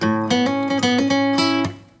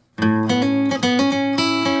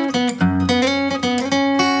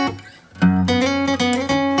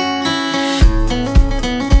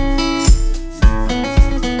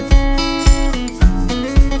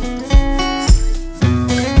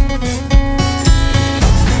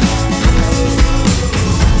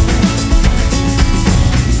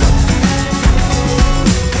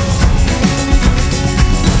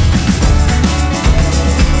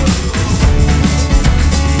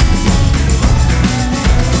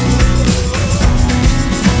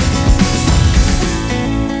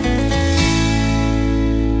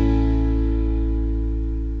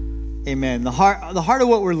again. The heart of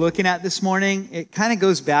what we're looking at this morning, it kind of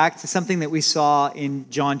goes back to something that we saw in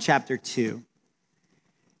John chapter 2.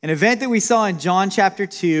 An event that we saw in John chapter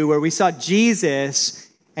 2 where we saw Jesus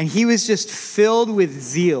and he was just filled with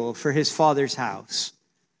zeal for his Father's house.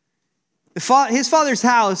 His Father's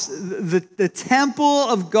house, the temple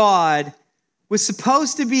of God, was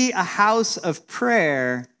supposed to be a house of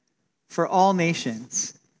prayer for all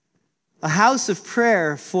nations. A house of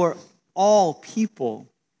prayer for all people.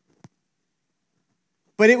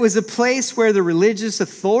 But it was a place where the religious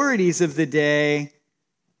authorities of the day,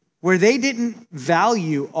 where they didn't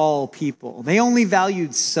value all people. They only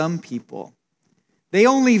valued some people. They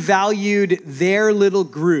only valued their little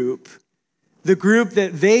group, the group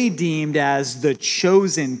that they deemed as the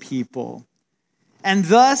chosen people. And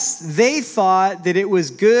thus, they thought that it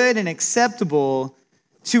was good and acceptable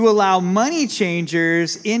to allow money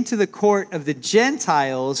changers into the court of the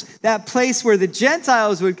Gentiles, that place where the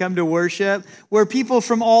Gentiles would come to worship, where people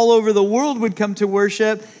from all over the world would come to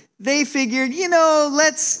worship. They figured,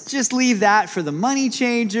 let's just leave that for the money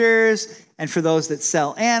changers and for those that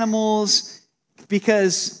sell animals,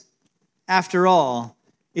 because after all,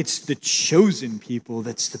 it's the chosen people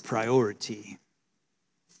that's the priority.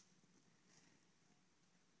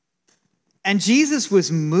 And Jesus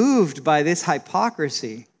was moved by this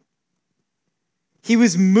hypocrisy. He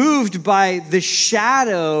was moved by the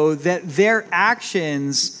shadow that their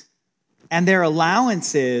actions and their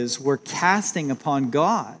allowances were casting upon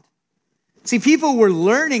God. See, people were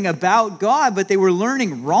learning about God, but they were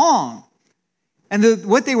learning wrong. And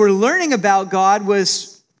what they were learning about God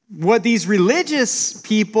was what these religious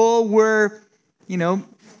people were,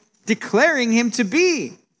 declaring him to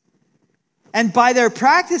be. And by their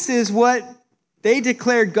practices, what they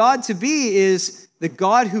declared God to be is the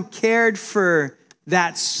God who cared for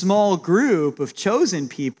that small group of chosen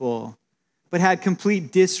people, but had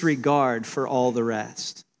complete disregard for all the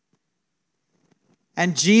rest.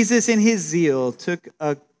 And Jesus, in his zeal,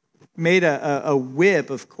 made a whip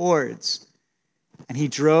of cords, and he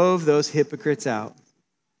drove those hypocrites out.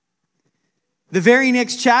 The very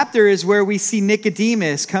next chapter is where we see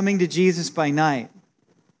Nicodemus coming to Jesus by night.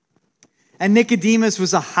 And Nicodemus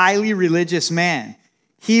was a highly religious man.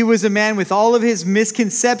 He was a man with all of his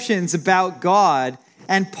misconceptions about God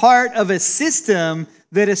and part of a system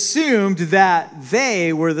that assumed that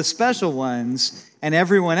they were the special ones and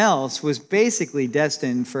everyone else was basically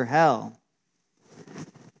destined for hell.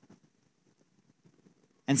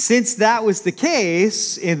 And since that was the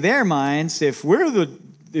case in their minds, if we're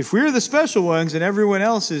the special ones and everyone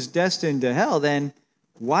else is destined to hell, then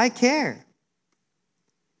why care?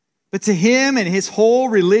 But to him and his whole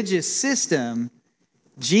religious system,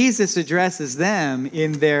 Jesus addresses them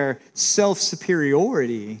in their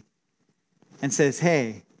self-superiority and says,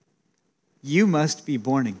 hey, you must be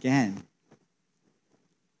born again.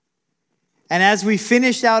 And as we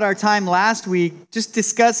finished out our time last week, just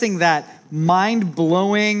discussing that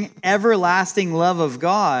mind-blowing, everlasting love of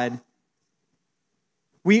God,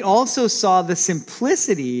 we also saw the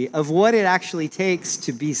simplicity of what it actually takes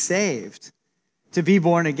to be saved, to be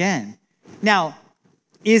born again. Now,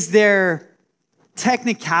 is there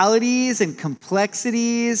technicalities and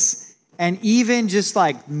complexities and even just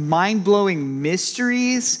like mind-blowing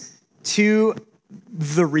mysteries to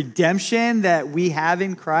the redemption that we have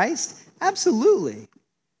in Christ? Absolutely.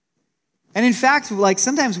 And in fact,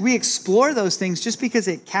 sometimes we explore those things just because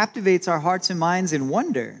it captivates our hearts and minds in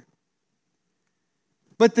wonder.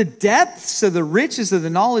 But the depths of the riches of the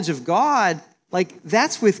knowledge of God,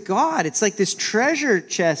 that's with God. It's like this treasure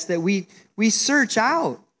chest that we search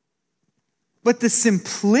out. But the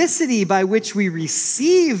simplicity by which we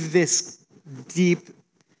receive this deep,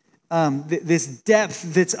 this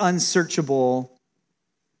depth that's unsearchable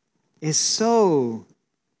is so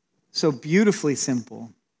beautifully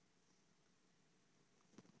simple.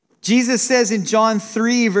 Jesus says in John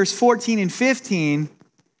 3, verse 14 and 15,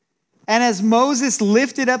 and as Moses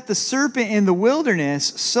lifted up the serpent in the wilderness,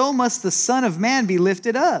 so must the Son of Man be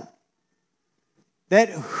lifted up, that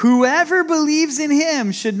whoever believes in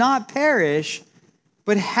him should not perish,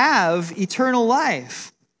 but have eternal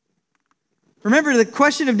life. Remember, the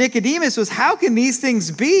question of Nicodemus was, how can these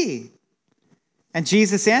things be? And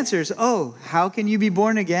Jesus answers, how can you be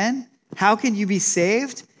born again? How can you be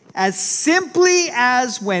saved? As simply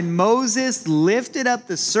as when Moses lifted up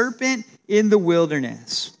the serpent in the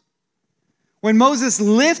wilderness. When Moses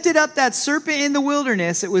lifted up that serpent in the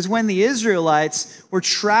wilderness, it was when the Israelites were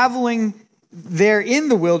traveling there in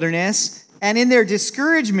the wilderness, and in their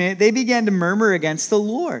discouragement, they began to murmur against the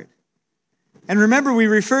Lord. And remember, we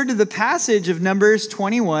referred to the passage of Numbers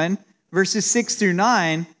 21, verses 6 through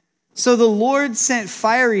 9, So the Lord sent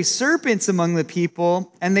fiery serpents among the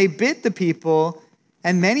people, and they bit the people,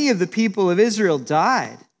 and many of the people of Israel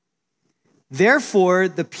died. Therefore,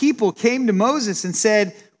 the people came to Moses and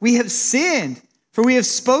said, "We have sinned, for we have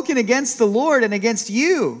spoken against the Lord and against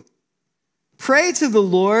you. Pray to the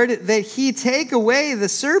Lord that he take away the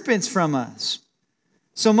serpents from us."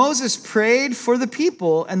 So Moses prayed for the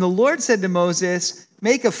people, and the Lord said to Moses,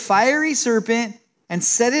 "Make a fiery serpent and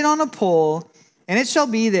set it on a pole, and it shall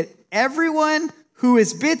be that everyone who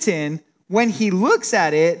is bitten, when he looks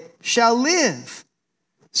at it, shall live."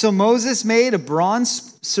 So Moses made a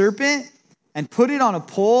bronze serpent and put it on a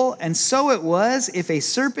pole, and so it was, if a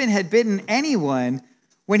serpent had bitten anyone,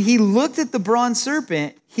 when he looked at the bronze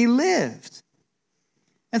serpent, he lived.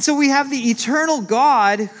 And so we have the eternal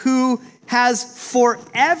God who has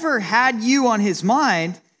forever had you on his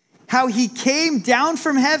mind, how he came down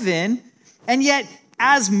from heaven, and yet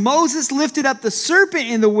as Moses lifted up the serpent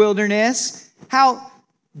in the wilderness, how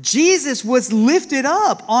Jesus was lifted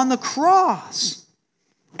up on the cross.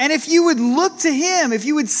 And if you would look to him, if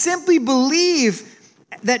you would simply believe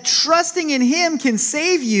that trusting in him can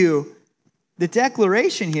save you, the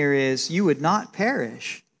declaration here is you would not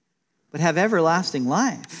perish, but have everlasting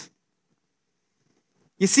life.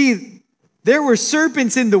 You see, there were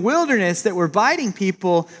serpents in the wilderness that were biting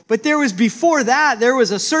people, but there was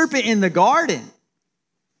a serpent in the garden.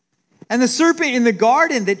 And the serpent in the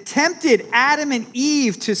garden that tempted Adam and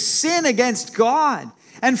Eve to sin against God.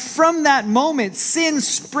 And from that moment, sin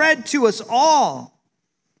spread to us all.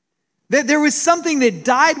 That there was something that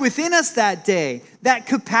died within us that day, that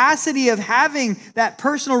capacity of having that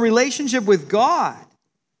personal relationship with God.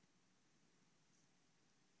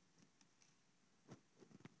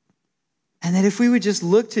 And that if we would just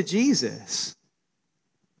look to Jesus,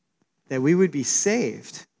 that we would be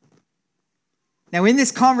saved. Now, in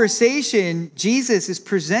this conversation, Jesus is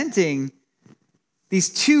presenting these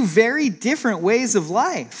two very different ways of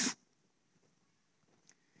life.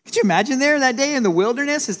 Could you imagine there that day in the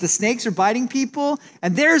wilderness as the snakes are biting people,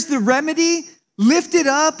 and there's the remedy lifted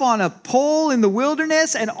up on a pole in the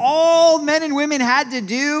wilderness, and all men and women had to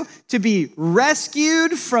do to be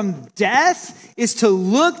rescued from death is to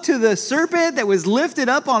look to the serpent that was lifted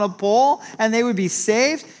up on a pole, and they would be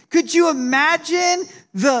saved? Could you imagine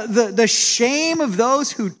the shame of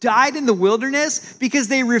those who died in the wilderness because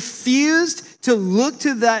they refused to look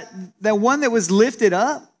to that one that was lifted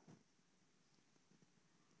up?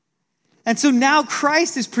 And so now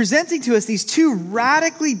Christ is presenting to us these two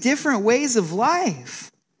radically different ways of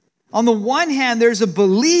life. On the one hand, there's a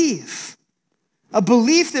belief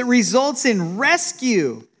that results in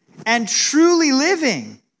rescue and truly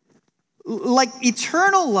living, like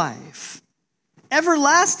eternal life,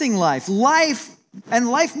 everlasting life, and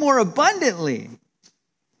life more abundantly.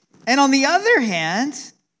 And on the other hand,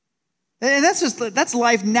 and that's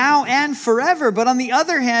life now and forever. But on the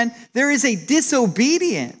other hand, there is a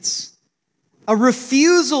disobedience, a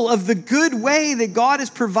refusal of the good way that God has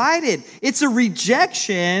provided. It's a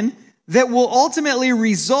rejection that will ultimately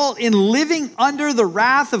result in living under the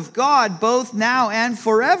wrath of God, both now and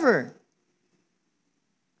forever.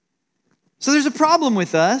 So there's a problem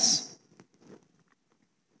with us,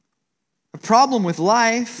 a problem with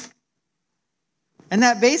life. And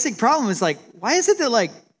that basic problem is why is it that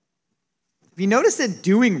have you noticed that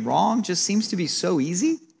doing wrong just seems to be so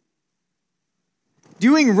easy?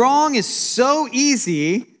 Doing wrong is so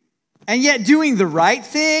easy, and yet doing the right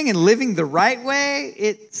thing and living the right way,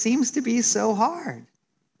 it seems to be so hard.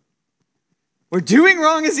 Where doing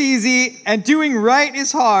wrong is easy and doing right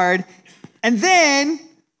is hard, and then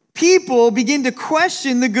people begin to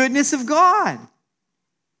question the goodness of God.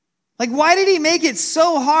 Why did he make it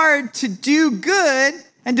so hard to do good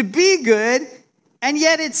and to be good, and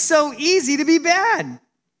yet it's so easy to be bad?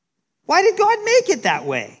 Why did God make it that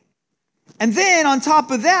way? And then on top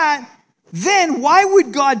of that, then why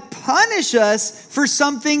would God punish us for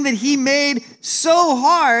something that he made so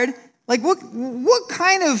hard? What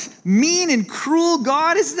kind of mean and cruel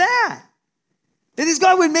God is that? That this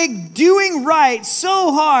God would make doing right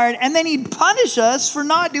so hard, and then he'd punish us for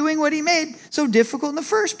not doing what he made so difficult in the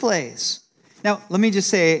first place. Now, let me just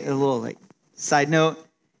say a little side note.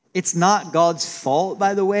 It's not God's fault,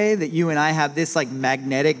 by the way, that you and I have this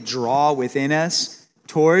magnetic draw within us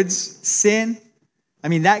towards sin. I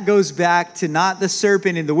mean, that goes back to not the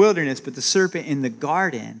serpent in the wilderness, but the serpent in the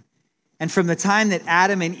garden. And from the time that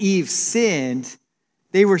Adam and Eve sinned,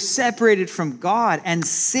 they were separated from God, and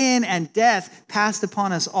sin and death passed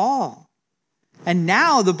upon us all. And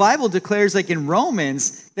now the Bible declares, in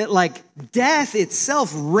Romans, that death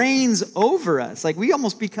itself reigns over us. We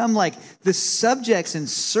almost become the subjects and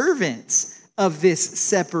servants of this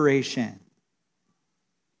separation.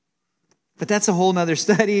 But that's a whole nother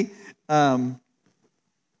study. I'm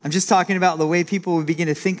just talking about the way people would begin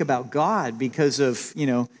to think about God because of,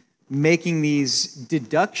 making these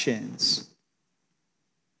deductions.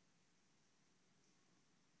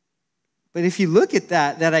 But if you look at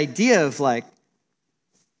that idea of like,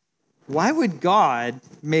 why would God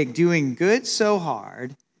make doing good so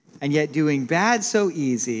hard and yet doing bad so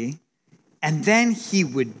easy, and then he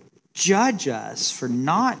would judge us for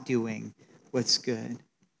not doing what's good?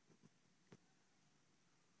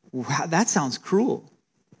 Wow, that sounds cruel.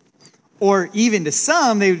 Or even to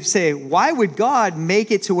some, they would say, why would God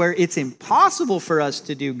make it to where it's impossible for us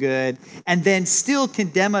to do good and then still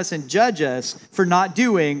condemn us and judge us for not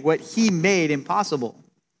doing what he made impossible?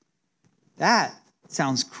 That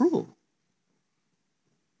sounds cruel.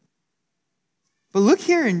 But look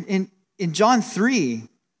here in John 3.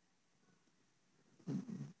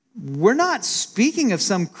 We're not speaking of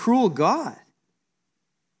some cruel God.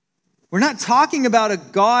 We're not talking about a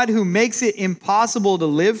God who makes it impossible to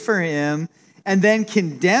live for him and then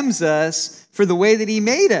condemns us for the way that he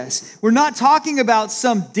made us. We're not talking about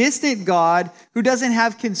some distant God who doesn't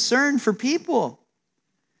have concern for people.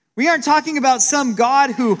 We aren't talking about some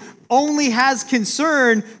God who only has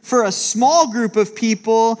concern for a small group of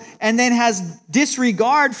people and then has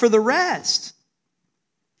disregard for the rest.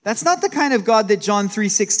 That's not the kind of God that John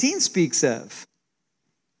 3:16 speaks of.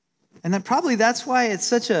 And that's why it's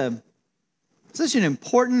such an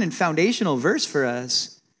important and foundational verse for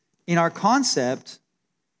us in our concept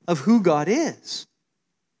of who God is.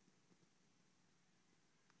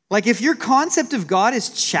 Like if your concept of God is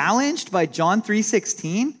challenged by John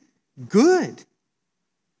 3:16, good.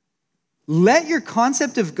 Let your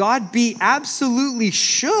concept of God be absolutely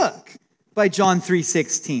shook by John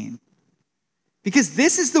 3:16. Because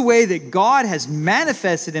this is the way that God has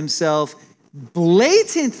manifested himself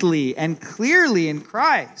blatantly and clearly in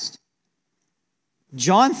Christ.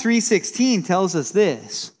 John 3:16 tells us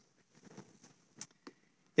this.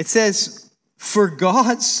 It says, "For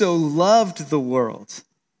God so loved the world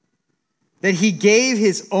that he gave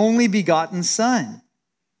his only begotten Son,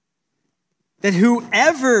 that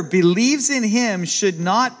whoever believes in him should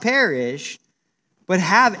not perish, but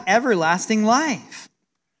have everlasting life."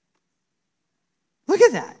 Look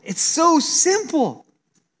at that. It's so simple.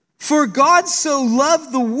 For God so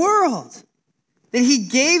loved the world that he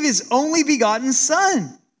gave his only begotten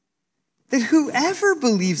Son, that whoever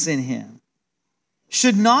believes in him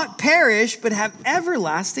should not perish, but have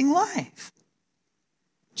everlasting life.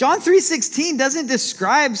 John 3:16 doesn't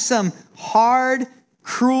describe some hard,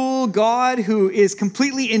 cruel God who is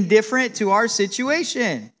completely indifferent to our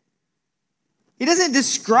situation. He doesn't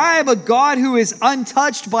describe a God who is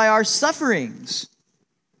untouched by our sufferings.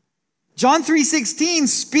 John 3:16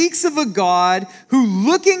 speaks of a God who,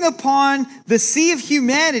 looking upon the sea of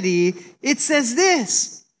humanity, it says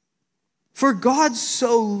this: "For God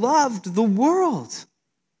so loved the world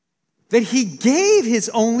that he gave his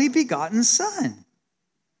only begotten Son."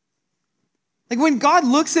 Like when God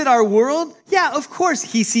looks at our world, yeah, of course,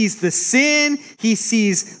 he sees the sin. He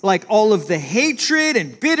sees like all of the hatred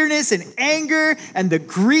and bitterness and anger and the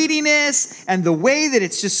greediness and the way that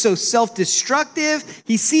it's just so self-destructive.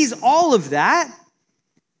 He sees all of that.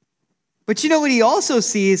 But you know what he also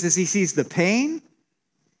sees is he sees the pain.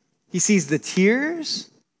 He sees the tears.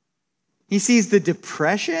 He sees the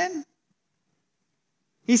depression.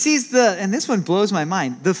 He sees and this one blows my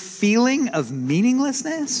mind, the feeling of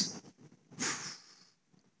meaninglessness.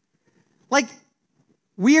 Like,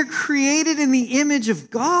 we are created in the image of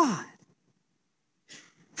God.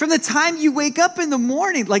 From the time you wake up in the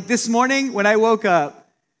morning, like this morning when I woke up,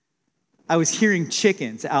 I was hearing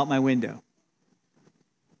chickens out my window.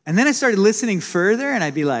 And then I started listening further and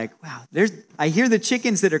I'd be like, wow, I hear the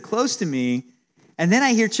chickens that are close to me, and then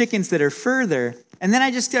I hear chickens that are further. And then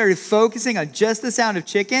I just started focusing on just the sound of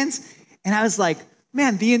chickens. And I was like,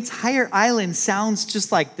 man, the entire island sounds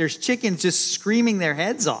just like there's chickens just screaming their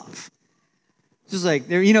heads off. Just like,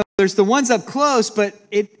 there's the ones up close, but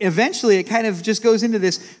eventually it kind of just goes into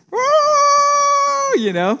this,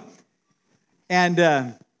 And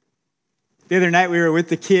the other night we were with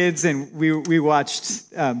the kids and we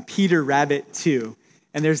watched Peter Rabbit 2.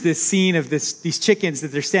 And there's this scene of these chickens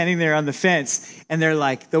that they're standing there on the fence, and they're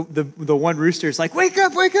like, the one rooster is like, wake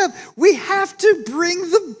up, we have to bring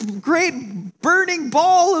the great burning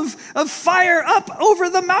ball of fire up over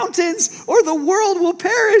the mountains or the world will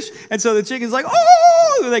perish. And so the chicken's like,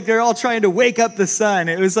 oh, like they're all trying to wake up the sun.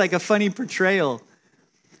 It was like a funny portrayal.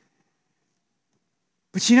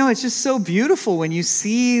 But it's just so beautiful when you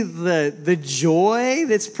see the joy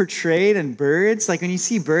that's portrayed in birds. Like when you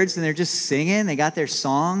see birds and they're just singing, they got their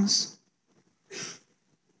songs.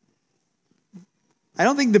 I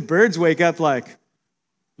don't think the birds wake up like,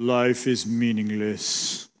 life is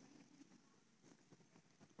meaningless.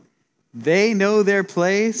 They know their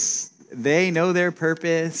place, they know their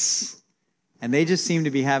purpose, and they just seem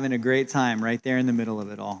to be having a great time right there in the middle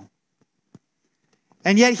of it all.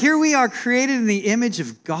 And yet here we are created in the image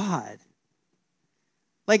of God.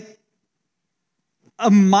 Like a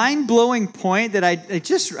mind-blowing point that I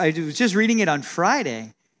was just reading it on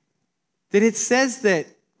Friday, that it says that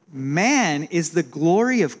man is the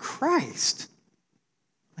glory of Christ.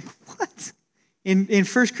 Like what? In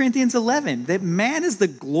 1 Corinthians 11, that man is the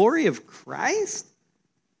glory of Christ?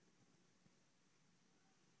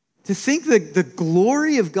 To think that the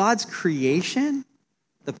glory of God's creation,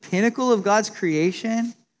 the pinnacle of God's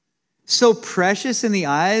creation, so precious in the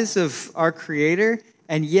eyes of our Creator,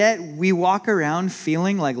 and yet we walk around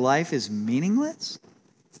feeling like life is meaningless?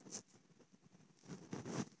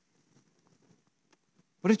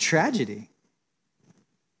 What a tragedy.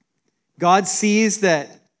 God sees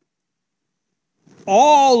that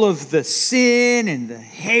all of the sin and the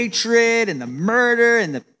hatred and the murder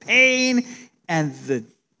and the pain and the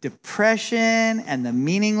depression and the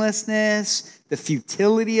meaninglessness, the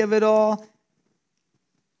futility of it all.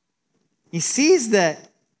 He sees that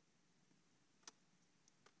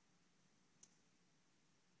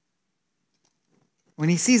when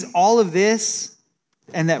he sees all of this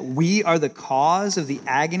and that we are the cause of the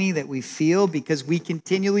agony that we feel because we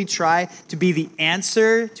continually try to be the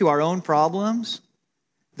answer to our own problems,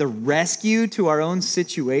 the rescue to our own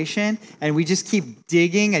situation, and we just keep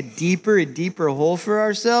digging a deeper and deeper hole for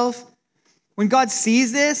ourselves. When God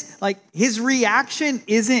sees this, like his reaction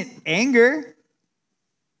isn't anger.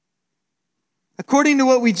 According to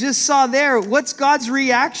what we just saw there, what's God's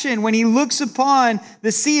reaction when he looks upon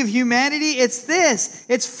the sea of humanity? It's this.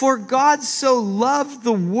 It's for God so loved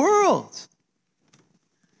the world.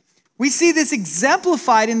 We see this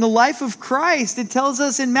exemplified in the life of Christ. It tells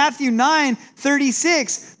us in Matthew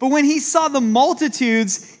 9:36, but when he saw the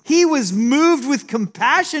multitudes, he was moved with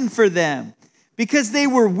compassion for them because they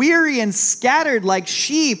were weary and scattered like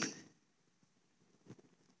sheep,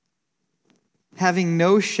 having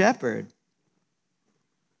no shepherd.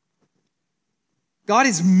 God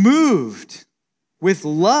is moved with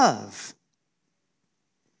love.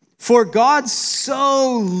 For God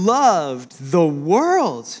so loved the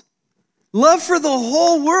world. Love for the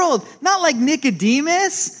whole world. Not like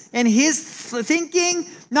Nicodemus and his thinking.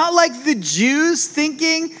 Not like the Jews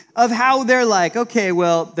thinking of how they're like, okay,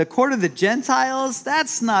 well, the court of the Gentiles,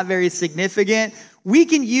 that's not very significant. We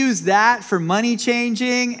can use that for money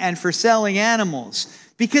changing and for selling animals.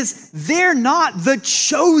 Because they're not the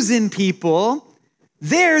chosen people.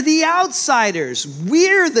 They're the outsiders.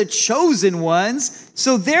 We're the chosen ones.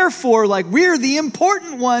 So therefore, like, we're the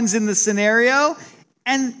important ones in the scenario.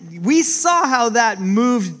 And we saw how that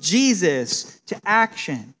moved Jesus to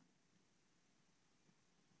action.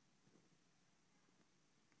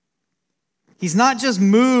 He's not just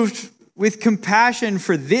moved with compassion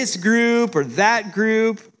for this group or that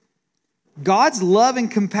group. God's love and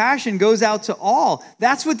compassion goes out to all.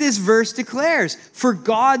 That's what this verse declares. For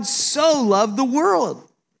God so loved the world.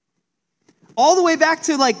 All the way back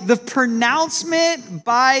to like the pronouncement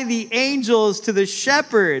by the angels to the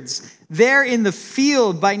shepherds there in the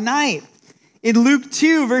field by night. In Luke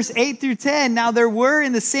 2, verse 8 through 10, now there were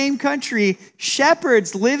in the same country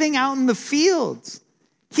shepherds living out in the fields,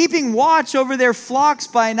 keeping watch over their flocks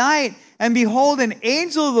by night. And behold, an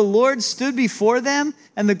angel of the Lord stood before them,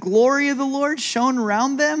 and the glory of the Lord shone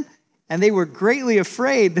around them, and they were greatly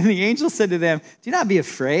afraid. Then the angel said to them, do not be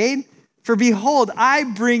afraid, for behold, I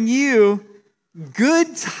bring you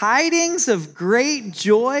good tidings of great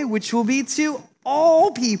joy, which will be to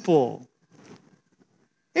all people.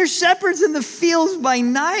 There's shepherds in the fields by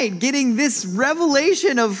night getting this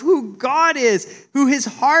revelation of who God is, who his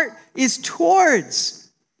heart is towards.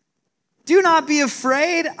 Do not be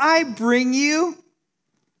afraid. I bring you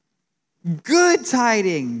good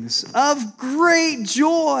tidings of great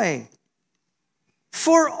joy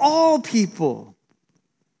for all people.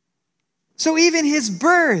 So even his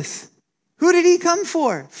birth, who did he come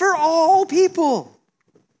for? For all people.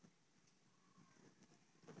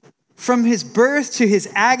 From his birth to his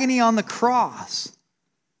agony on the cross.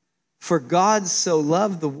 For God so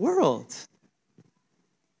loved the world.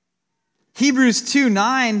 Hebrews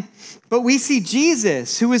 2:9, but we see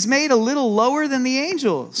Jesus, who was made a little lower than the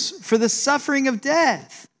angels for the suffering of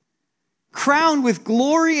death, crowned with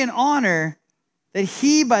glory and honor, that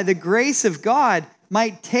he, by the grace of God,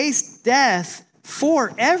 might taste death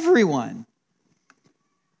for everyone.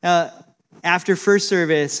 After first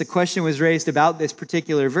service, a question was raised about this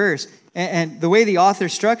particular verse. And the way the author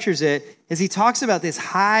structures it is he talks about this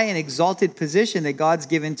high and exalted position that God's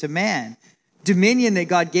given to man. Dominion that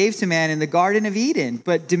God gave to man in the Garden of Eden,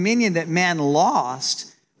 but dominion that man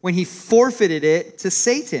lost when he forfeited it to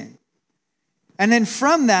Satan. And then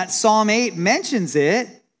from that, Psalm 8 mentions it,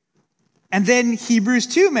 and then Hebrews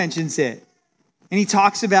 2 mentions it. And he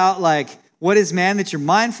talks about, like, what is man that you're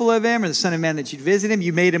mindful of him, or the son of man that you'd visit him?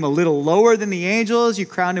 You made him a little lower than the angels. You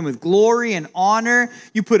crowned him with glory and honor.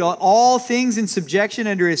 You put all things in subjection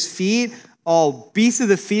under his feet. All beasts of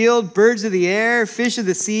the field, birds of the air, fish of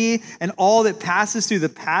the sea, and all that passes through the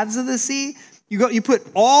paths of the sea. You put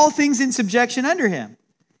all things in subjection under him.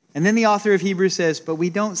 And then the author of Hebrews says, but we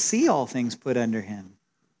don't see all things put under him.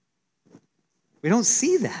 We don't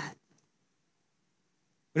see that.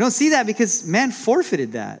 We don't see that because man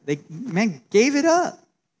forfeited that. Man gave it up.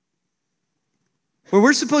 Where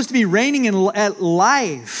we're supposed to be reigning at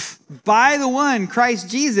life by the one, Christ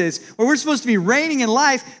Jesus, where we're supposed to be reigning in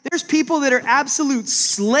life, there's people that are absolute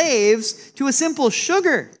slaves to a simple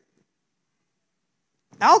sugar.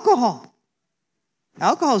 Alcohol.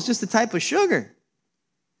 Alcohol is just a type of sugar.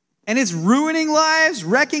 And it's ruining lives,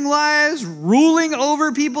 wrecking lives, ruling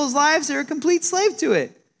over people's lives. They're a complete slave to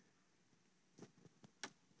it.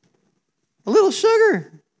 A little sugar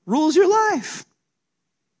rules your life.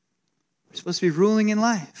 We're supposed to be ruling in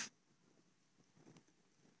life.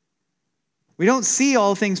 We don't see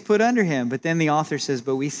all things put under him, but then the author says,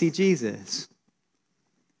 but we see Jesus,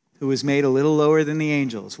 who was made a little lower than the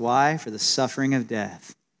angels. Why? For the suffering of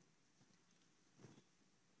death.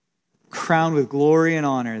 Crowned with glory and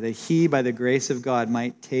honor, that he, by the grace of God,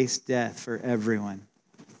 might taste death for everyone.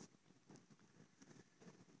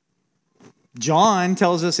 John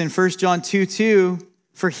tells us in 1 John 2:2,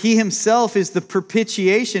 for he himself is the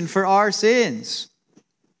propitiation for our sins.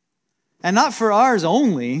 And not for ours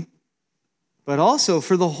only, but also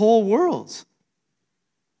for the whole world.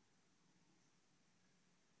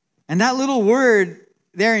 And that little word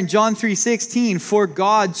there in John 3:16, for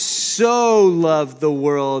God so loved the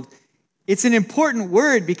world, it's an important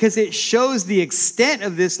word because it shows the extent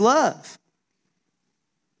of this love.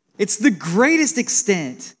 It's the greatest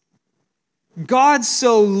extent. God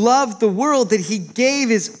so loved the world that he gave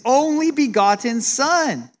his only begotten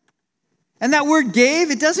Son. And that word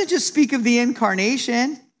gave, it doesn't just speak of the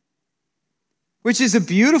incarnation, which is a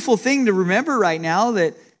beautiful thing to remember right now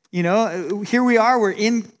that, here we are, we're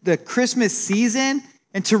in the Christmas season,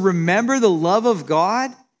 and to remember the love of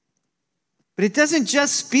God. But it doesn't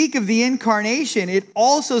just speak of the incarnation, it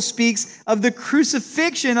also speaks of the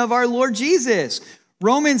crucifixion of our Lord Jesus.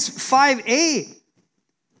 Romans 5:8.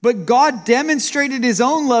 But God demonstrated his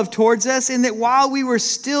own love towards us in that while we were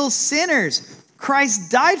still sinners, Christ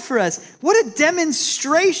died for us. What a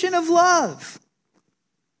demonstration of love.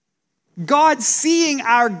 God seeing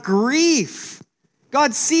our grief,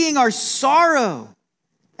 God seeing our sorrow,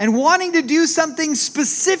 and wanting to do something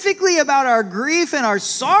specifically about our grief and our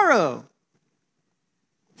sorrow,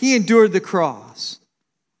 he endured the cross.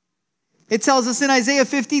 It tells us in Isaiah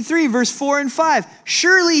 53, verse 4 and 5,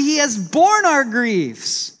 surely he has borne our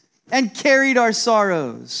griefs and carried our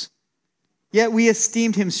sorrows. Yet we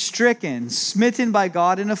esteemed him stricken, smitten by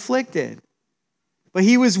God, and afflicted. But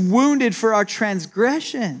he was wounded for our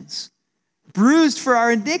transgressions, bruised for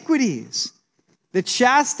our iniquities. The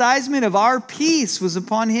chastisement of our peace was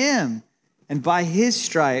upon him, and by his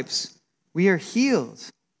stripes we are healed.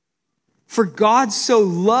 For God so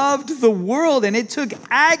loved the world, and it took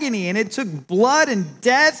agony, and it took blood and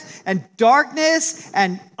death and darkness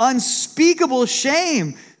and unspeakable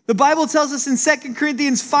shame. The Bible tells us in 2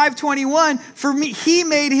 Corinthians 5:21, for me, he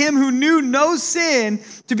made him who knew no sin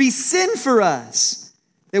to be sin for us,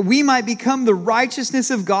 that we might become the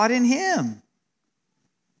righteousness of God in him.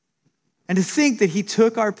 And to think that he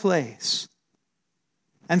took our place,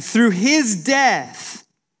 and through his death,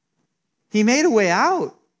 he made a way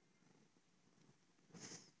out.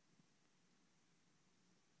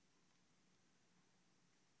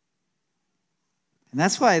 And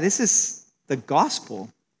that's why this is the gospel.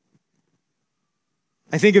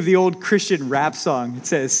 I think of the old Christian rap song. It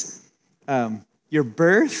says, your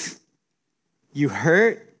birth, you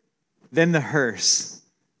hurt, then the hearse.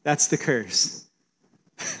 That's the curse.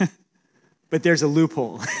 But there's a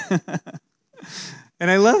loophole. And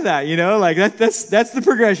I love that, like that's the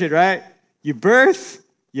progression, right? You birth,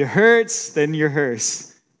 you hurts, then your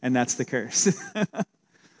hearse. And that's the curse.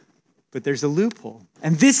 But there's a loophole.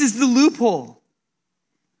 And this is the loophole.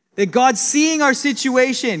 That God seeing our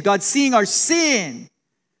situation, God seeing our sin,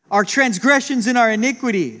 our transgressions and our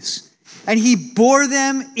iniquities. And he bore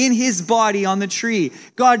them in his body on the tree.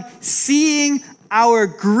 God seeing our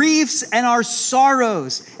griefs and our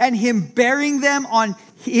sorrows and him bearing them on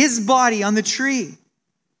his body on the tree.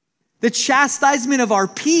 The chastisement of our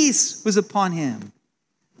peace was upon him.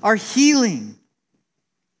 Our healing.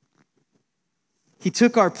 He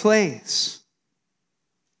took our place.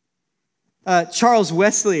 Charles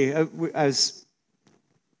Wesley,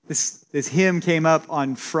 this hymn came up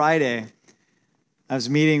on Friday. I was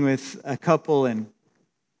meeting with a couple, and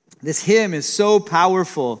this hymn is so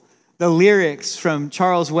powerful. The lyrics from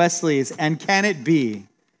Charles Wesley's "And Can It Be?"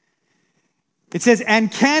 It says, "And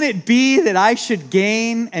can it be that I should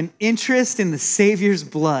gain an interest in the Savior's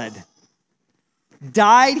blood?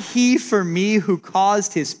 Died he for me who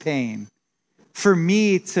caused his pain, for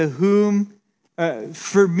me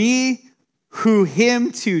who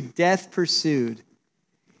him to death pursued.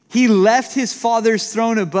 He left his Father's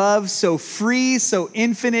throne above, so free, so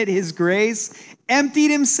infinite his grace,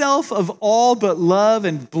 emptied himself of all but love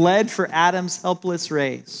and bled for Adam's helpless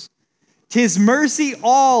race. 'Tis mercy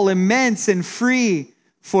all immense and free,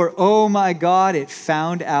 for oh my God, it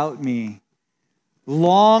found out me.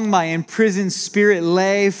 Long my imprisoned spirit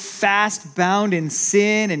lay, fast bound in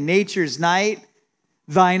sin and nature's night.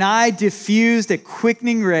 Thine eye diffused a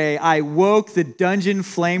quickening ray. I woke, the dungeon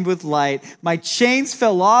flamed with light. My chains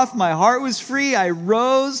fell off, my heart was free. I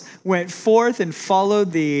rose, went forth, and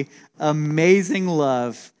followed thee. Amazing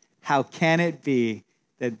love, how can it be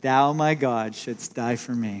that thou, my God, shouldst die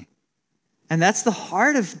for me?" And that's the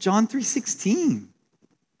heart of John 3:16.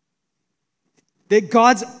 That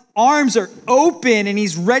God's arms are open and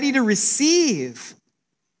he's ready to receive.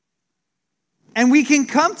 And we can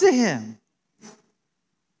come to him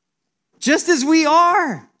just as we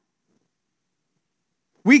are.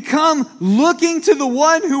 We come looking to the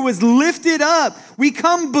one who was lifted up. We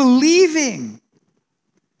come believing.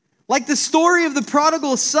 Like the story of the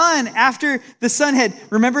prodigal son, after the son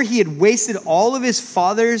remember he had wasted all of his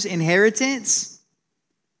father's inheritance.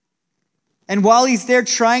 And while he's there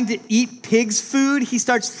trying to eat pig's food, he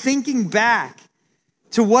starts thinking back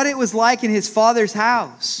to what it was like in his father's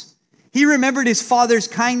house. He remembered his father's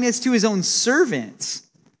kindness to his own servants,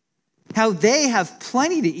 how they have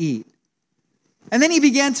plenty to eat. And then he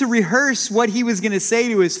began to rehearse what he was going to say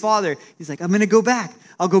to his father. He's like, I'm going to go back.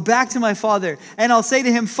 I'll go back to my father, and I'll say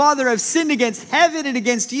to him, Father, I've sinned against heaven and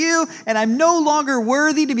against you, and I'm no longer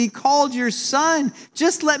worthy to be called your son.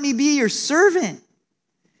 Just let me be your servant.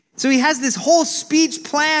 So he has this whole speech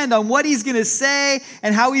planned on what he's going to say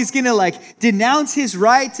and how he's going to denounce his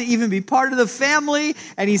right to even be part of the family,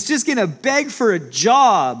 and he's just going to beg for a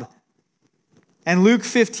job. And Luke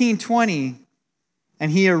 15:20,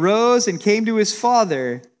 and he arose and came to his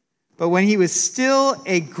father. But when he was still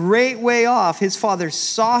a great way off, his father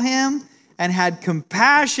saw him and had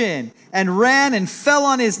compassion and ran and fell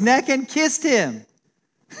on his neck and kissed him.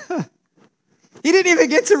 He didn't even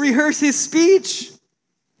get to rehearse his speech.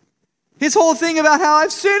 His whole thing about how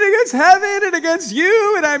I've sinned against heaven and against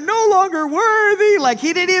you and I'm no longer worthy.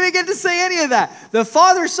 He didn't even get to say any of that. The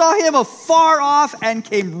father saw him afar off and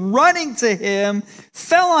came running to him,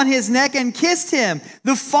 fell on his neck and kissed him.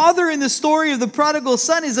 The father in the story of the prodigal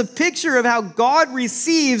son is a picture of how God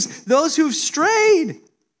receives those who've strayed.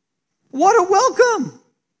 What a welcome.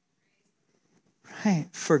 Right.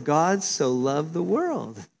 For God so loved the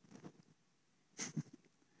world.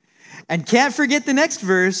 And can't forget the next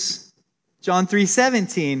verse. John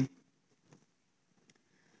 3:17.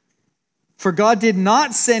 For God did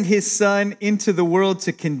not send his son into the world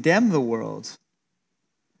to condemn the world,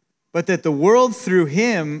 but that the world through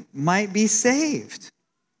him might be saved.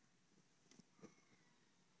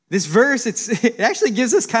 This verse, it actually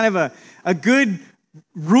gives us kind of a good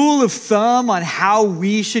rule of thumb on how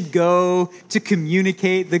we should go to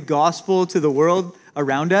communicate the gospel to the world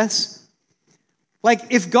around us.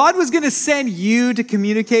 If God was going to send you to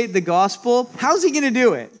communicate the gospel, how's he going to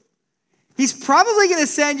do it? He's probably going to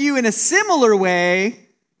send you in a similar way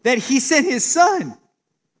that he sent his son.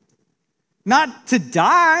 Not to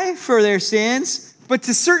die for their sins, but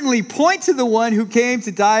to certainly point to the one who came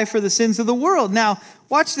to die for the sins of the world. Now,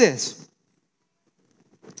 watch this.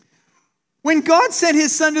 When God sent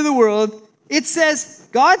his son to the world, it says,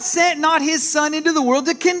 God sent not his son into the world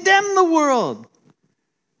to condemn the world.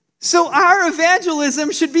 So our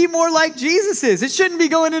evangelism should be more like Jesus's. It shouldn't be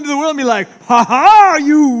going into the world and be like, ha ha,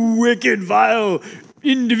 you wicked, vile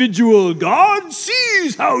individual. God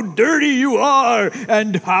sees how dirty you are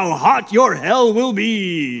and how hot your hell will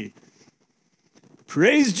be.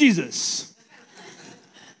 Praise Jesus.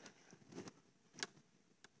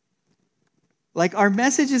 Our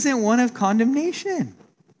message isn't one of condemnation.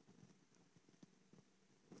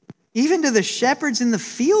 Even to the shepherds in the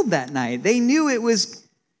field that night, they knew it was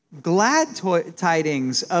glad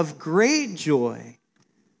tidings of great joy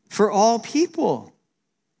for all people.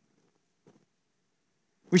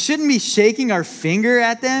 We shouldn't be shaking our finger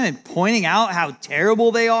at them and pointing out how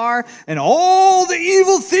terrible they are and all the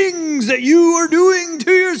evil things that you are doing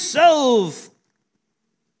to yourself.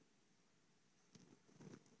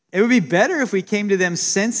 It would be better if we came to them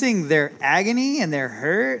sensing their agony and their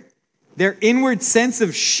hurt, their inward sense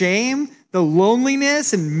of shame, the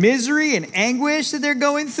loneliness and misery and anguish that they're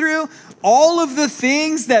going through, all of the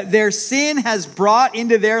things that their sin has brought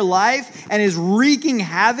into their life and is wreaking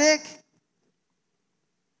havoc.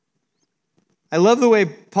 I love the way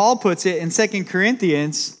Paul puts it in 2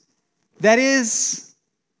 Corinthians. That is,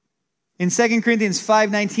 in 2 Corinthians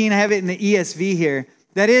 5:19, I have it in the ESV here.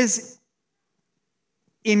 That is,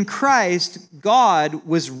 in Christ, God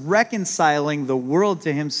was reconciling the world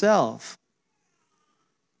to himself,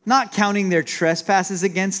 not counting their trespasses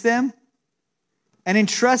against them, and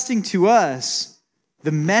entrusting to us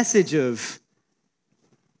the message of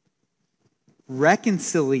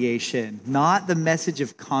reconciliation, not the message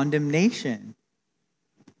of condemnation.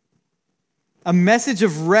 A message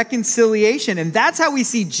of reconciliation. And that's how we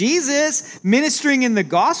see Jesus ministering in the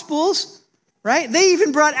Gospels, right? They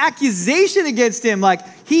even brought accusation against him, like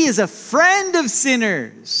he is a friend of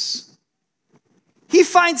sinners. He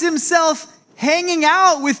finds himself hanging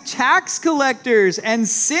out with tax collectors and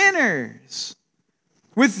sinners,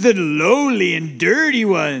 with the lowly and dirty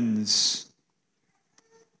ones.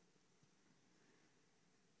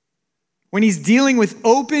 When he's dealing with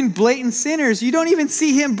open, blatant sinners, you don't even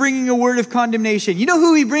see him bringing a word of condemnation. You know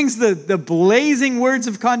who he brings the blazing words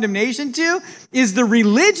of condemnation to? Is the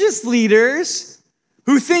religious leaders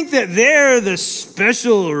who think that they're the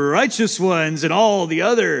special righteous ones and all the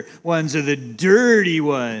other ones are the dirty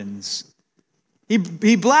ones.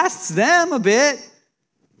 He blasts them a bit.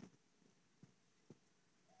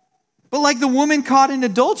 But like the woman caught in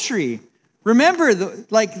adultery, remember,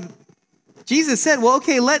 Jesus said, well,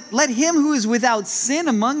 okay, let him who is without sin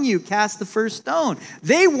among you cast the first stone.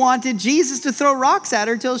 They wanted Jesus to throw rocks at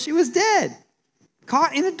her till she was dead,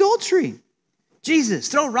 caught in adultery. Jesus,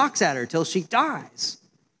 throw rocks at her till she dies.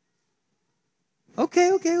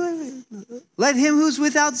 Okay, let him who's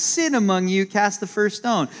without sin among you cast the first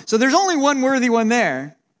stone. So there's only one worthy one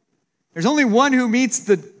there. There's only one who meets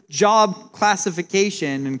the job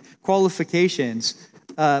classification and qualifications.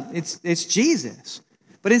 It's Jesus.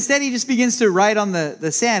 But instead, he just begins to write on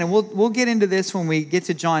the sand. And we'll get into this when we get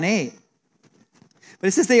to John 8. But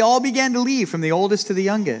it says they all began to leave, from the oldest to the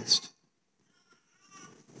youngest.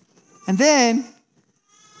 And then,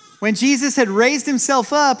 when Jesus had raised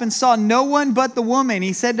himself up and saw no one but the woman,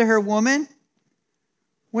 he said to her, "Woman,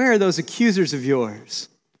 where are those accusers of yours?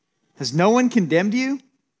 Has no one condemned you?"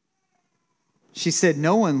 She said,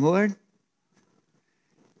 "No one, Lord."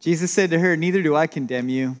 Jesus said to her, "Neither do I condemn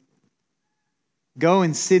you. Go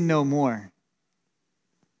and sin no more."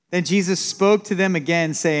 Then Jesus spoke to them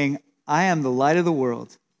again, saying, "I am the light of the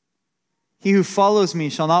world. He who follows me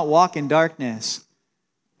shall not walk in darkness,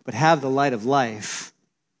 but have the light of life."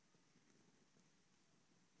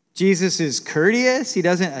 Jesus is courteous. He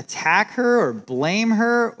doesn't attack her or blame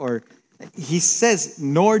her, or he says,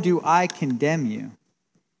 "Nor do I condemn you."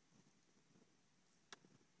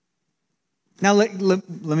 Now, let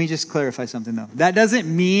me just clarify something, though. That doesn't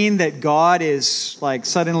mean that God is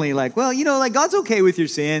suddenly God's okay with your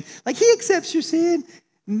sin. He accepts your sin.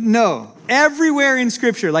 No. Everywhere in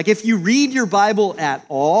Scripture, if you read your Bible at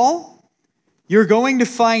all, you're going to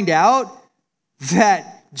find out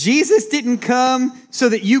that Jesus didn't come so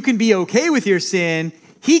that you can be okay with your sin.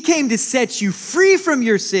 He came to set you free from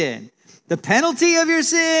your sin. The penalty of your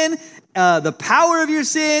sin, the power of your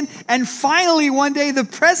sin, and finally one day the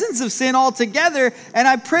presence of sin altogether. And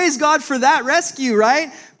I praise God for that rescue,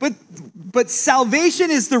 right? But salvation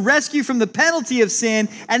is the rescue from the penalty of sin,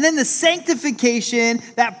 and then the sanctification,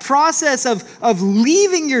 that process of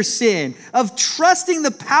leaving your sin, of trusting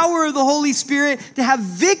the power of the Holy Spirit to have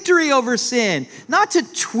victory over sin, not to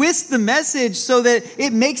twist the message so that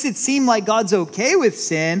it makes it seem like God's okay with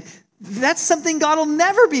sin. That's something God will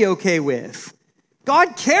never be okay with.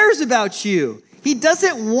 God cares about you. He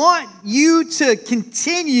doesn't want you to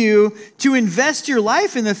continue to invest your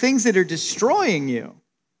life in the things that are destroying you.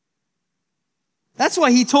 That's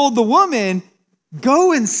why he told the woman,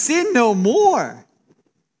 "Go and sin no more."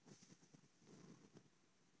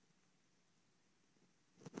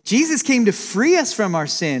 Jesus came to free us from our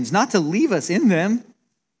sins, not to leave us in them.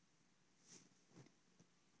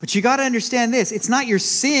 But you got to understand this. It's not your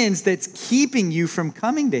sins that's keeping you from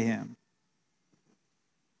coming to him.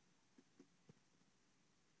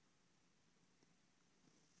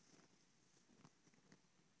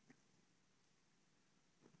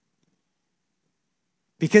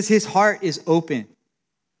 because his heart is open.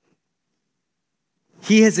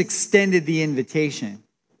 He has extended the invitation.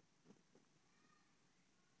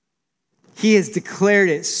 He has declared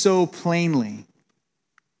it so plainly.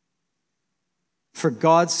 For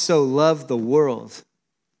God so loved the world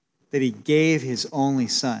that he gave his only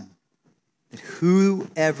Son, that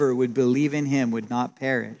whoever would believe in him would not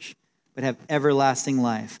perish, but have everlasting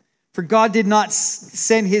life. For God did not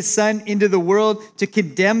send his Son into the world to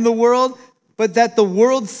condemn the world, but that the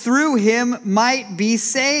world through him might be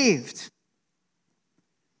saved.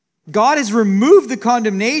 God has removed the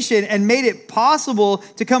condemnation and made it possible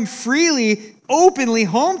to come freely, openly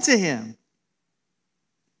home to him.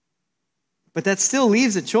 But that still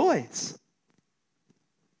leaves a choice.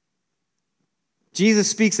 Jesus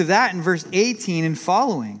speaks of that in verse 18 and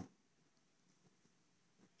following.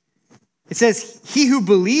 It says, he who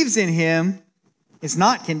believes in him is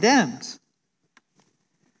not condemned.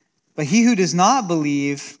 But he who does not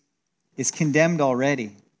believe is condemned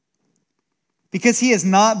already, because he has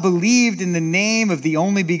not believed in the name of the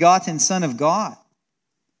only begotten Son of God.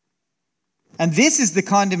 And this is the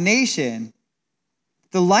condemnation.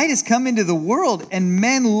 The light has come into the world, and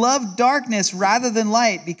men love darkness rather than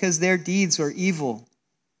light because their deeds are evil.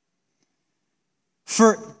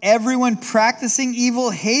 For everyone practicing evil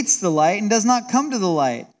hates the light and does not come to the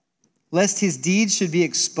light, lest his deeds should be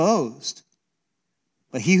exposed.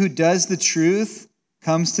 But he who does the truth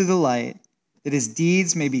comes to the light, that his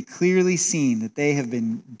deeds may be clearly seen, that they have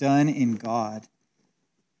been done in God.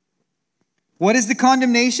 What is the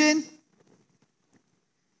condemnation?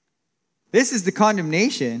 This is the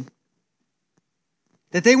condemnation,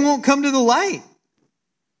 that they won't come to the light.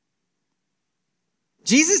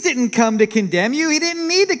 Jesus didn't come to condemn you. He didn't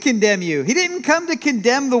need to condemn you. He didn't come to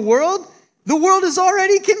condemn the world. The world is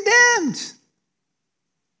already condemned.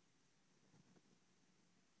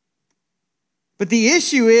 But the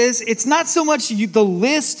issue is, it's not so much the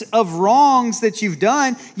list of wrongs that you've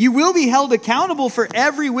done. You will be held accountable for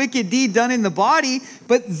every wicked deed done in the body,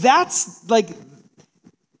 but that's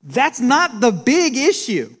not the big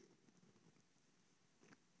issue.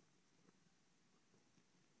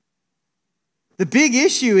 The big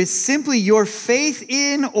issue is simply your faith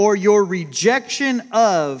in or your rejection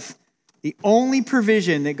of the only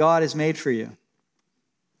provision that God has made for you.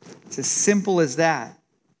 It's as simple as that.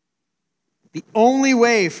 The only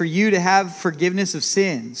way for you to have forgiveness of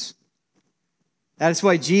sins. That is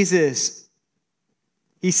why Jesus,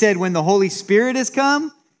 he said, when the Holy Spirit has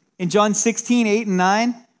come, in John 16, 8 and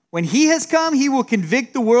 9, when he has come, he will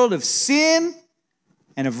convict the world of sin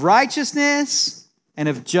and of righteousness and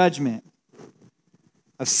of judgment.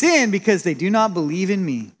 Of sin because they do not believe in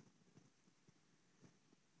me.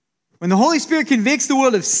 When the Holy Spirit convicts the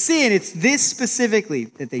world of sin, it's this specifically,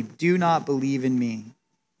 that they do not believe in me.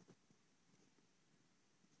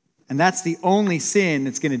 And that's the only sin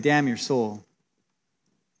that's going to damn your soul.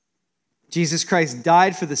 Jesus Christ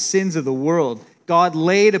died for the sins of the world. God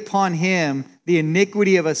laid upon him the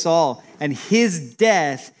iniquity of us all, and his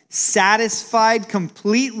death satisfied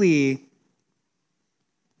completely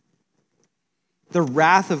the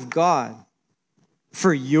wrath of God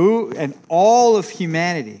for you and all of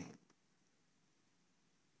humanity.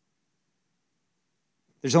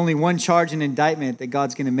 There's only one charge and indictment that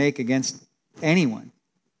God's going to make against anyone.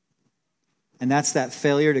 And that's that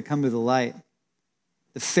failure to come to the light.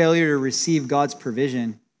 The failure to receive God's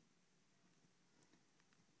provision.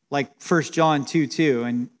 Like 1 John 2:2.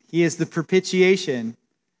 And he is the propitiation,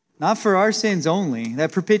 not for our sins only.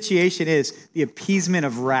 That propitiation is the appeasement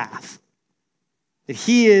of wrath. That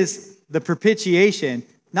he is the propitiation,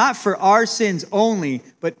 not for our sins only,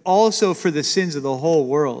 but also for the sins of the whole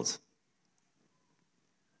world.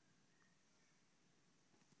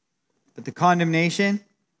 But the condemnation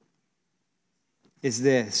is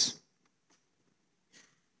this: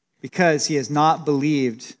 because he has not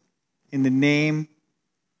believed in the name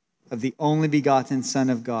of the only begotten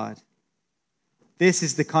Son of God. This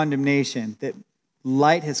is the condemnation, that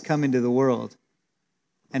light has come into the world,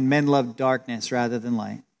 and men love darkness rather than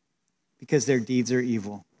light, because their deeds are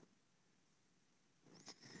evil.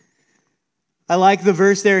 I like the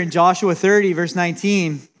verse there in Joshua 30, verse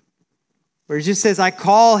 19, where it just says, I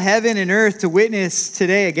call heaven and earth to witness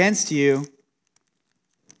today against you,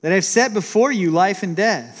 that I've set before you life and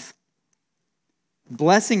death,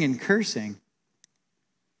 blessing and cursing.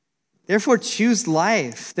 Therefore choose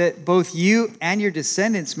life, that both you and your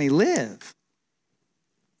descendants may live.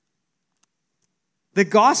 The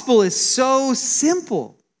gospel is so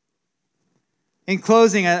simple. In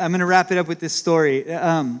closing, I'm going to wrap it up with this story.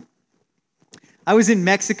 I was in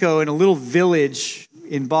Mexico in a little village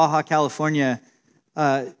in Baja California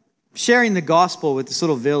sharing the gospel with this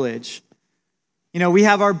little village. You know, we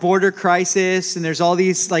have our border crisis, and there's all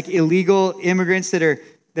these like illegal immigrants that are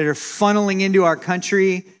funneling into our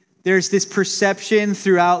country. There's this perception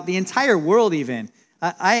throughout the entire world even.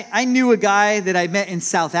 I knew a guy that I met in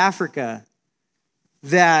South Africa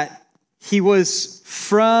that he was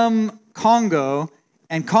from Congo,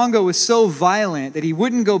 and Congo was so violent that he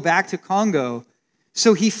wouldn't go back to Congo.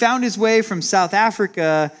 So he found his way from South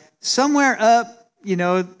Africa somewhere up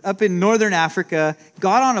in northern Africa,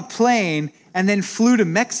 got on a plane, and then flew to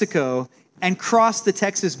Mexico and crossed the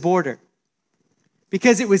Texas border.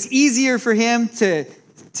 Because it was easier for him to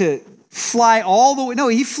fly all the way. No,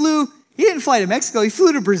 he didn't fly to Mexico, he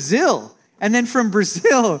flew to Brazil. And then from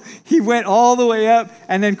Brazil, he went all the way up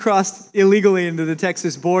and then crossed illegally into the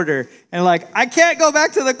Texas border. And I can't go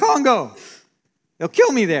back to the Congo. They'll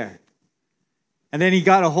kill me there. And then he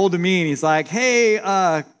got a hold of me and he's like, hey,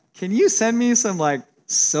 can you send me some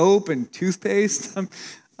soap and toothpaste?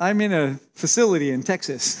 I'm in a facility in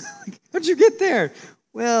Texas. How'd you get there?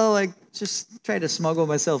 Well, I just tried to smuggle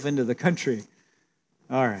myself into the country.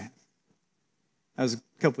 All right. That was a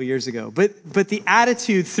couple years ago. But the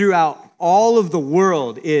attitude throughout all of the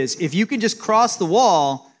world is if you can just cross the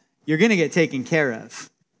wall, you're going to get taken care of.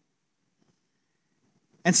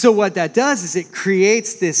 And so what that does is it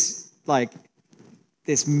creates this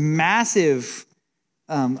massive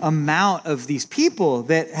amount of these people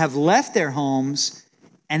that have left their homes,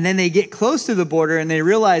 and then they get close to the border and they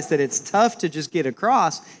realize that it's tough to just get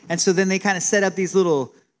across. And so then they kind of set up these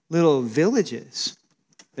little villages.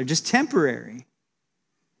 They're just temporary.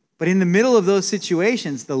 But in the middle of those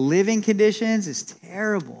situations, the living conditions is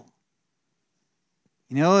terrible.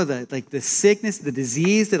 You know, the sickness, the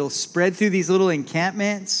disease that'll spread through these little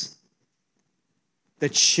encampments. The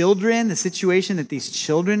children, the situation that these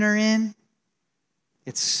children are in.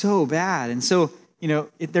 It's so bad. And so,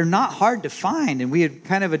 they're not hard to find. And we had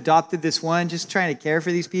kind of adopted this one, just trying to care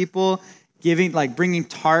for these people, bringing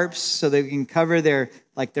tarps so they can cover their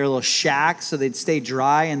little shacks so they'd stay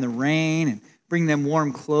dry in the rain and bring them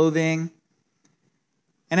warm clothing.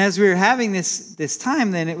 And as we were having this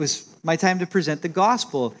time, then it was my time to present the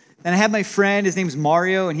gospel. And I had my friend, his name's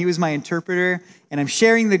Mario, and he was my interpreter. And I'm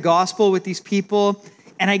sharing the gospel with these people.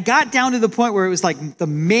 And I got down to the point where it was the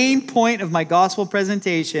main point of my gospel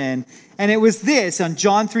presentation. And it was this on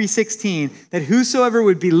John 3:16, that whosoever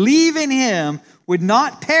would believe in him would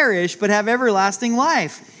not perish, but have everlasting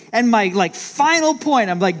life. And my final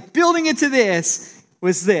point, I'm building it to this,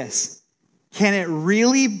 was this. Can it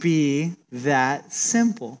really be that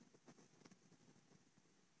simple?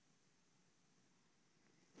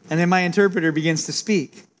 And then my interpreter begins to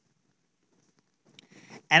speak.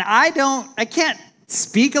 And I can't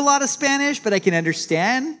speak a lot of Spanish, but I can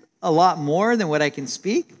understand a lot more than what I can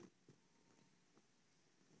speak.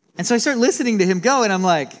 And so I start listening to him go, and I'm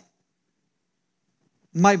like,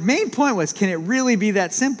 my main point was, can it really be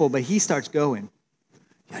that simple? But he starts going.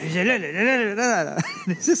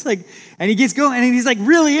 It's just and he gets going, and he's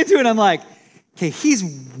really into it. I'm like, okay, he's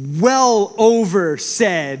well over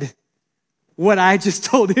said what I just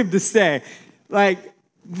told him to say.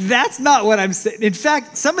 That's not what I'm saying. In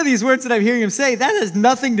fact, some of these words that I'm hearing him say, that has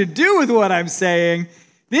nothing to do with what I'm saying.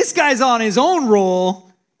 This guy's on his own roll.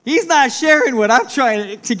 He's not sharing what I'm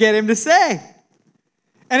trying to get him to say.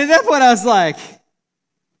 And at that point, I was like,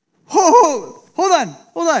 hold on.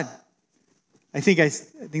 I think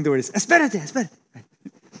the word is, espérate.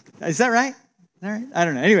 Is that right? All right? I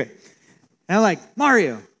don't know. Anyway, and I'm like,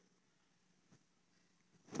 Mario,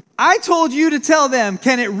 I told you to tell them,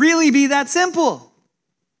 can it really be that simple?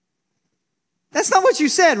 That's not what you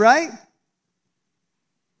said, right?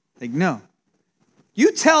 No.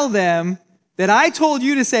 You tell them that I told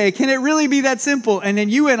you to say, can it really be that simple? And then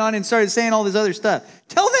you went on and started saying all this other stuff.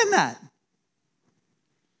 Tell them that.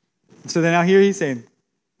 So then now here he's saying,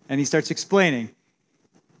 and he starts explaining.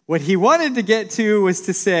 What he wanted to get to was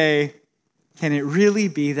to say, can it really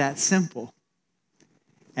be that simple?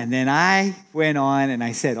 And then I went on and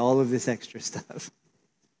I said all of this extra stuff.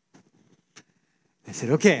 I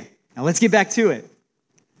said, okay, now let's get back to it.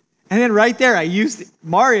 And then right there, I used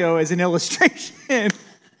Mario as an illustration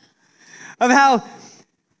of how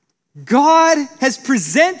God has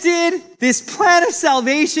presented this plan of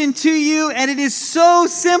salvation to you, and it is so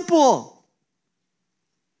simple.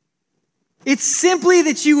 It's simply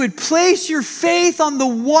that you would place your faith on the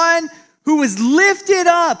one who was lifted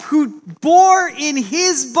up, who bore in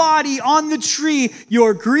his body on the tree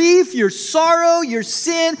your grief, your sorrow, your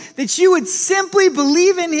sin, that you would simply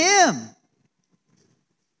believe in him.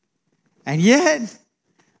 And yet,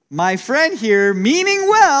 my friend here, meaning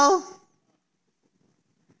well,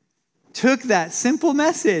 took that simple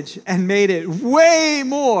message and made it way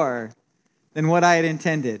more than what I had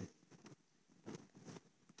intended.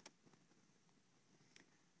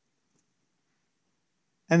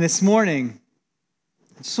 And this morning,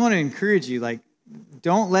 I just want to encourage you,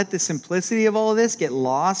 don't let the simplicity of all of this get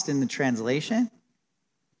lost in the translation.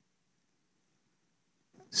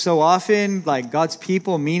 So often, God's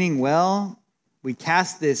people meaning well, we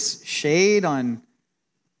cast this shade on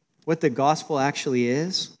what the gospel actually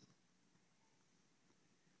is.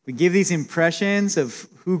 We give these impressions of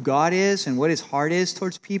who God is and what his heart is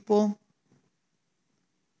towards people.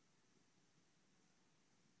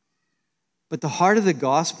 But the heart of the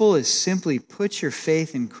gospel is simply put your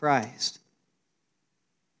faith in Christ.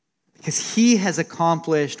 Because he has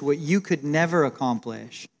accomplished what you could never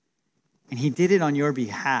accomplish. And he did it on your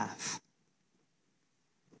behalf.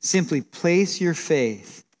 Simply place your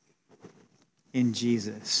faith in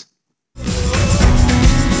Jesus.